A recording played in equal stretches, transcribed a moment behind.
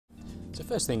So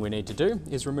first thing we need to do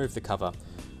is remove the cover.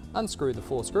 Unscrew the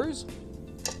 4 screws,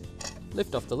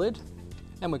 lift off the lid,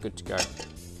 and we're good to go.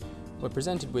 We're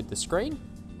presented with the screen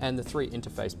and the 3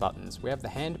 interface buttons. We have the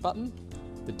hand button,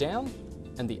 the down,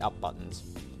 and the up buttons.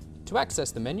 To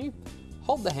access the menu,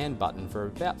 hold the hand button for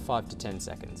about 5 to 10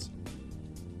 seconds.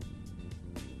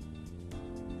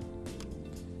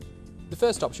 The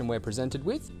first option we're presented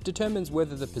with determines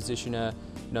whether the positioner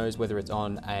knows whether it's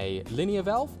on a linear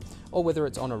valve or whether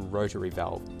it's on a rotary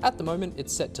valve. At the moment,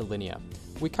 it's set to linear.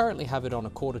 We currently have it on a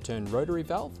quarter-turn rotary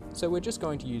valve, so we're just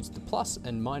going to use the plus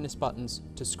and minus buttons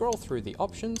to scroll through the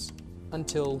options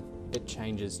until it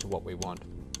changes to what we want.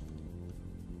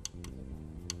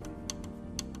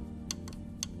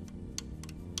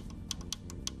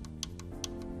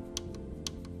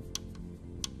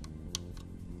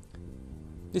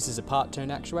 This is a part-turn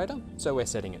actuator, so we're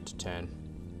setting it to turn.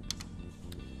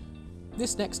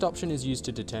 This next option is used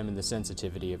to determine the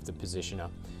sensitivity of the positioner.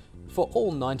 For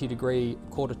all 90-degree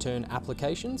quarter-turn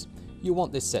applications, you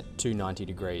want this set to 90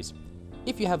 degrees.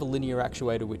 If you have a linear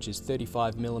actuator which is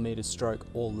 35mm stroke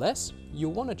or less,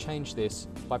 you'll want to change this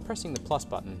by pressing the plus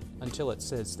button until it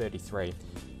says 33.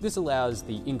 This allows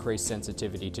the increased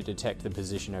sensitivity to detect the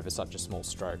position over such a small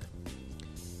stroke.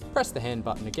 Press the hand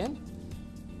button again,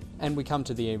 and we come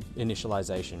to the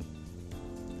initialization.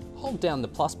 Hold down the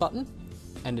plus button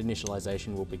and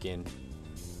initialization will begin.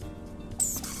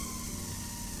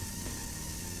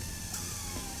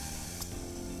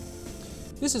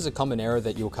 This is a common error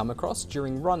that you'll come across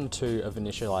during run 2 of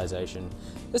initialization.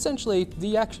 Essentially,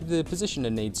 the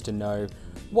positioner needs to know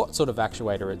what sort of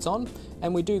actuator it's on,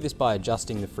 and we do this by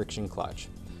adjusting the friction clutch.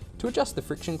 To adjust the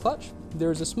friction clutch,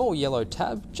 there is a small yellow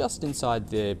tab just inside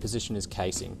the positioner's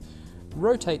casing.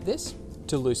 Rotate this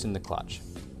to loosen the clutch.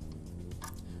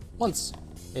 Once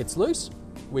it's loose,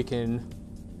 we can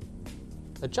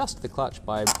adjust the clutch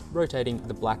by rotating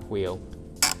the black wheel.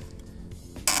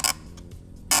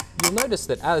 You'll notice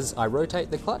that as I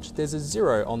rotate the clutch, there's a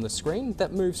 0 on the screen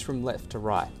that moves from left to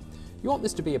right. You want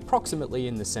this to be approximately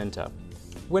in the center.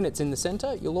 When it's in the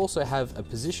center, you'll also have a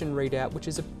position readout which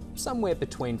is somewhere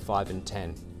between 5 and 10.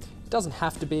 It doesn't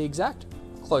have to be exact,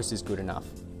 close is good enough.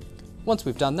 Once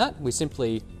we've done that, we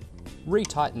simply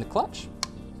retighten the clutch,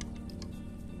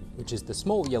 which is the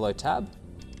small yellow tab,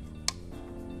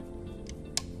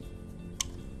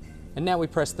 and now we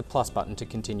press the plus button to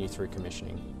continue through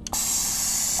commissioning.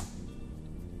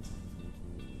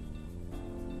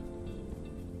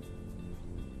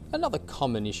 Another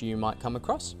common issue you might come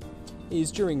across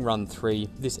is during run 3,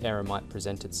 this error might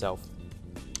present itself.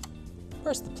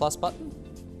 Press the plus button,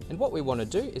 and what we want to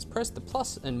do is press the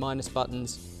plus and minus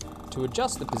buttons to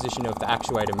adjust the position of the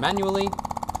actuator manually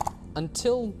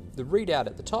until the readout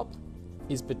at the top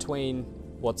is between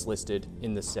what's listed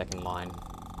in the second line.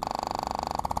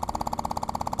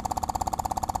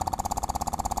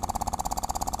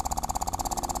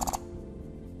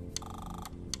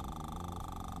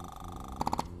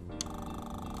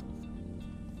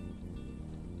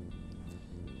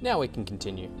 Now we can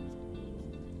continue.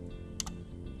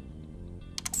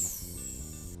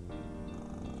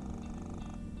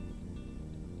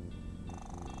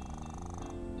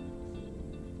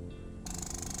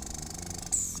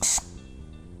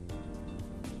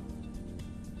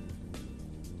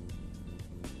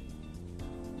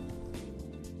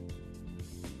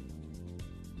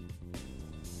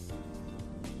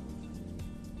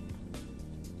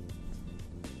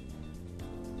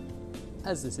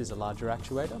 As this is a larger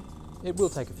actuator, it will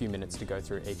take a few minutes to go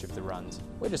through each of the runs.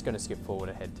 We're just going to skip forward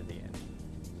ahead to the end.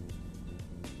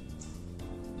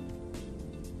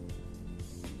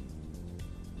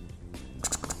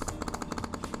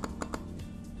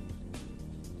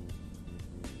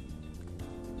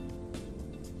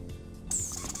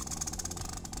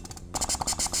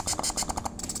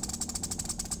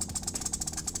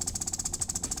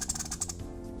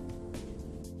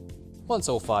 Once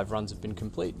all 5 runs have been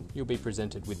complete, you'll be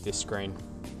presented with this screen.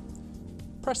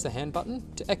 Press the hand button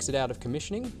to exit out of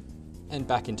commissioning and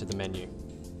back into the menu.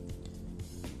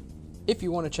 If you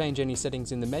want to change any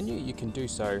settings in the menu, you can do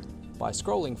so by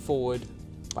scrolling forward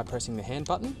by pressing the hand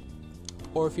button,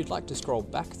 or if you'd like to scroll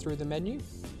back through the menu,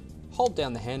 hold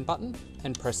down the hand button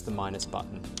and press the minus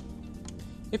button.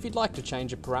 If you'd like to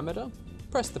change a parameter,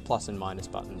 press the plus and minus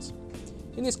buttons.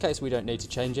 In this case, we don't need to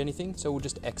change anything, so we'll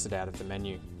just exit out of the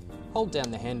menu. Hold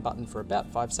down the hand button for about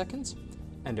 5 seconds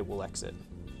and it will exit.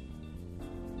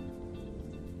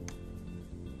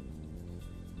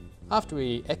 After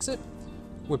we exit,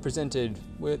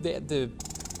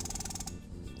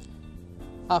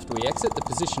 After we exit, the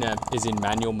positioner is in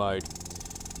manual mode.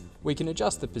 We can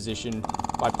adjust the position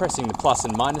by pressing the plus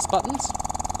and minus buttons,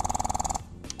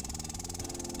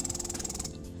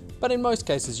 but in most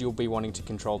cases you'll be wanting to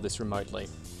control this remotely,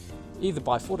 either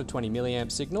by 4 to 20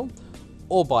 milliamp signal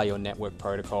or by your network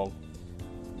protocol.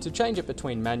 To change it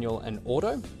between manual and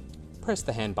auto, press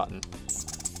the hand button.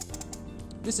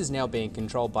 This is now being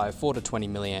controlled by a 4 to 20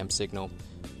 milliamp signal.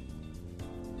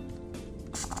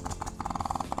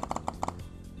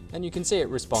 And you can see it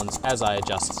responds as I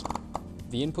adjust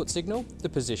the input signal, the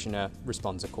positioner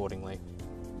responds accordingly.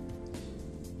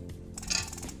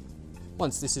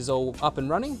 Once this is all up and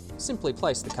running, simply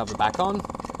place the cover back on,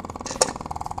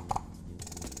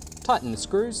 tighten the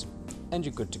screws, and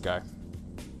you're good to go.